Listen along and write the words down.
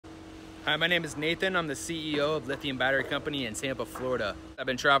Hi, my name is Nathan. I'm the CEO of Lithium Battery Company in Tampa, Florida. I've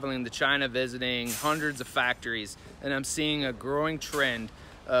been traveling to China visiting hundreds of factories, and I'm seeing a growing trend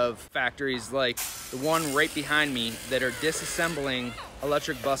of factories like the one right behind me that are disassembling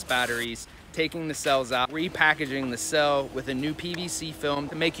electric bus batteries, taking the cells out, repackaging the cell with a new PVC film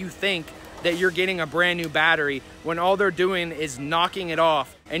to make you think that you're getting a brand new battery when all they're doing is knocking it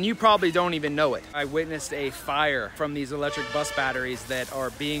off, and you probably don't even know it. I witnessed a fire from these electric bus batteries that are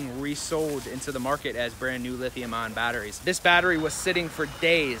being resold into the market as brand new lithium-ion batteries. This battery was sitting for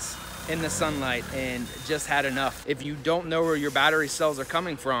days in the sunlight and just had enough. If you don't know where your battery cells are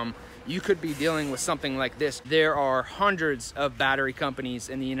coming from, you could be dealing with something like this. There are hundreds of battery companies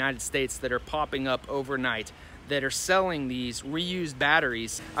in the United States that are popping up overnight that are selling these reused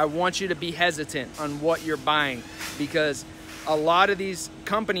batteries. I want you to be hesitant on what you're buying, because a lot of these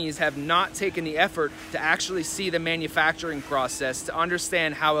companies have not taken the effort to actually see the manufacturing process, to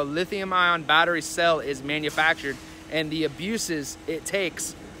understand how a lithium-ion battery cell is manufactured and the abuses it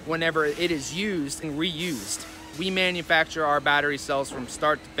takes whenever it is used and reused. We manufacture our battery cells from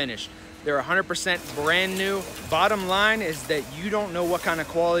start to finish. They're 100% brand new. Bottom line is that you don't know what kind of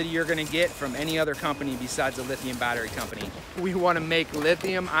quality you're gonna get from any other company besides a lithium battery company. We wanna make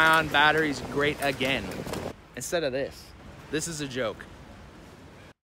lithium-ion batteries great again. Instead of this. This is a joke.